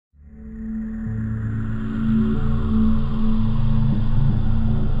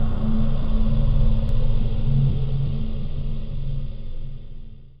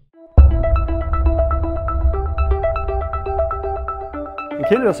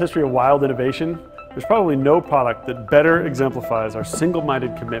Cannondale's history of wild innovation, there's probably no product that better exemplifies our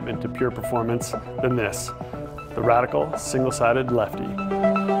single-minded commitment to pure performance than this, the radical single-sided Lefty.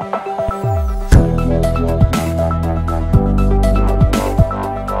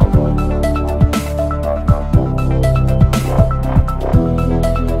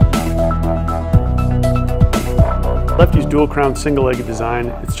 Lefty's dual-crown single-legged design,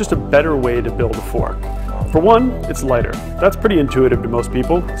 it's just a better way to build a fork. For one, it's lighter. That's pretty intuitive to most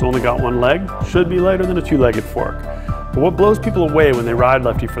people. It's only got one leg, should be lighter than a two-legged fork. But what blows people away when they ride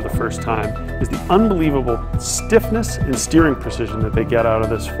Lefty for the first time is the unbelievable stiffness and steering precision that they get out of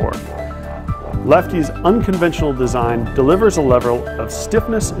this fork. Lefty's unconventional design delivers a level of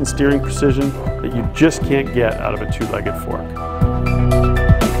stiffness and steering precision that you just can't get out of a two-legged fork.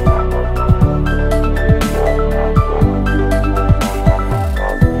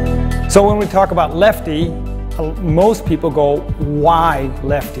 So when we talk about Lefty, most people go, why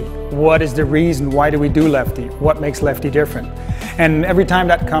Lefty? What is the reason? Why do we do Lefty? What makes Lefty different? And every time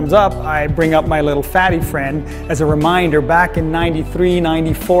that comes up, I bring up my little fatty friend as a reminder. Back in '93,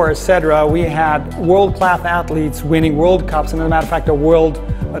 '94, etc., we had world-class athletes winning World Cups, and as a matter of fact, a world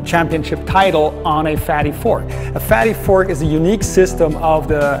championship title on a fatty fork. A fatty fork is a unique system of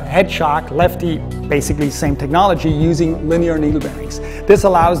the head shock, Lefty, basically same technology, using linear needle bearings. This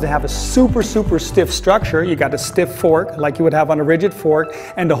allows to have a super stiff structure. You got a stiff fork like you would have on a rigid fork,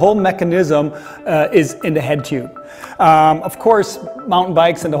 and the whole mechanism is in the head tube. Of course, mountain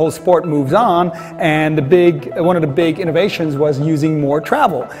bikes and the whole sport moves on, and one of the big innovations was using more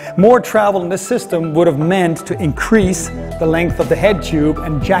travel. More travel in this system would have meant to increase the length of the head tube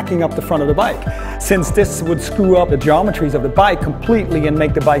and jacking up the front of the bike. Since this would screw up the geometries of the bike completely and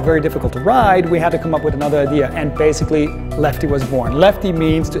make the bike very difficult to ride, we had to come up with another idea, and basically Lefty was born. Lefty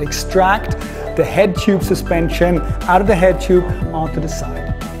means to extract the head tube suspension out of the head tube onto the side.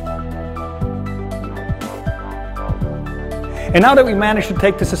 And now that we managed to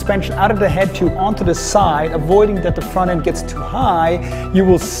take the suspension out of the head tube onto the side, avoiding that the front end gets too high, you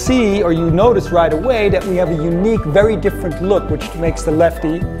will see, or you notice right away, that we have a unique, very different look, which makes the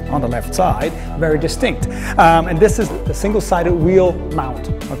Lefty on the left side very distinct. And this is the single-sided wheel mount,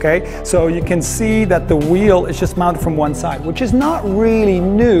 okay? So you can see that the wheel is just mounted from one side, which is not really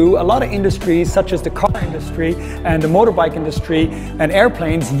new. A lot of industries, such as the car industry and the motorbike industry and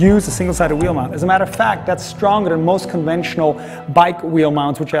airplanes, use a single-sided wheel mount. As a matter of fact, that's stronger than most conventional bike wheel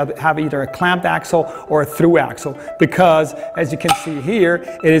mounts, which have either a clamped axle or a through axle, because as you can see here,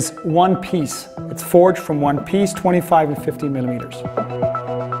 it is one piece. It's forged from one piece, 25 and 15 millimeters.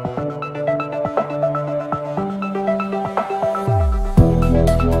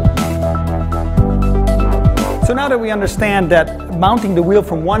 So now that we understand that mounting the wheel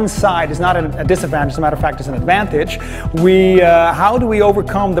from one side is not a disadvantage, as a matter of fact it's an advantage, how do we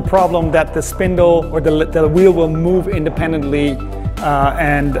overcome the problem that the spindle or the wheel will move independently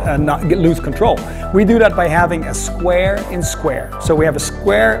and not lose control? We do that by having a square in square. So we have a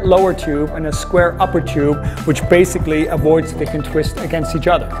square lower tube and a square upper tube, which basically avoids that they can twist against each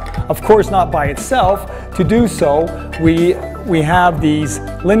other. Of course, not by itself. To do so, we have these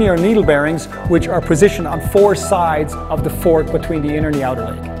linear needle bearings, which are positioned on four sides of the fork between the inner and the outer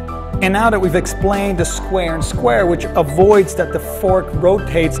leg. And now that we've explained the square and square, which avoids that the fork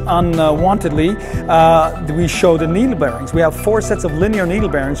rotates unwantedly, we show the needle bearings. We have four sets of linear needle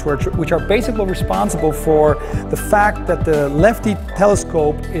bearings, which are basically responsible for the fact that the Lefty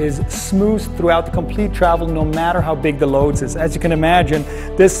telescope is smooth throughout the complete travel, no matter how big the load is. As you can imagine,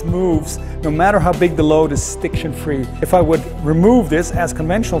 this moves no matter how big the load is, stiction-free. If I would remove this, as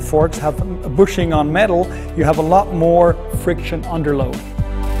conventional forks have a bushing on metal, you have a lot more friction under load.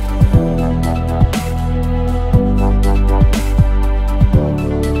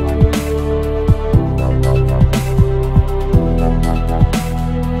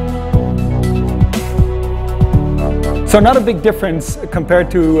 So another big difference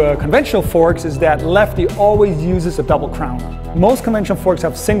compared to conventional forks is that Lefty always uses a double crown. Most conventional forks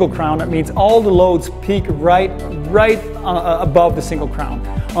have single crown. That means all the loads peak right above the single crown.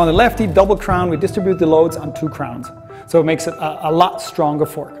 On the Lefty double crown, we distribute the loads on two crowns. So it makes it a lot stronger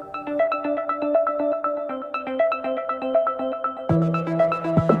fork.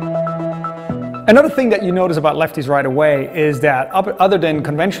 Another thing that you notice about Lefties right away is that other than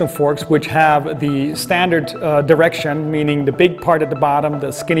conventional forks, which have the standard direction, meaning the big part at the bottom,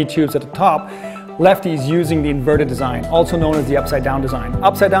 the skinny tubes at the top, Lefty is using the inverted design, also known as the upside down design.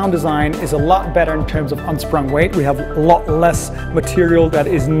 Upside down design is a lot better in terms of unsprung weight. We have a lot less material that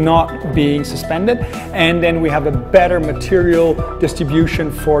is not being suspended, and then we have a better material distribution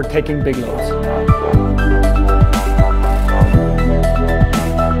for taking big loads.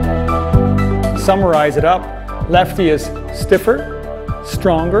 summarize it up, Lefty is stiffer,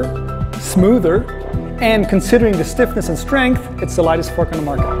 stronger, smoother, and considering the stiffness and strength, it's the lightest fork on the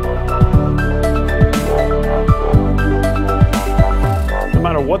market. No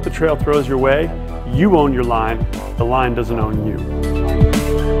matter what the trail throws your way, you own your line, the line doesn't own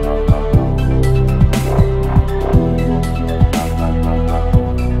you.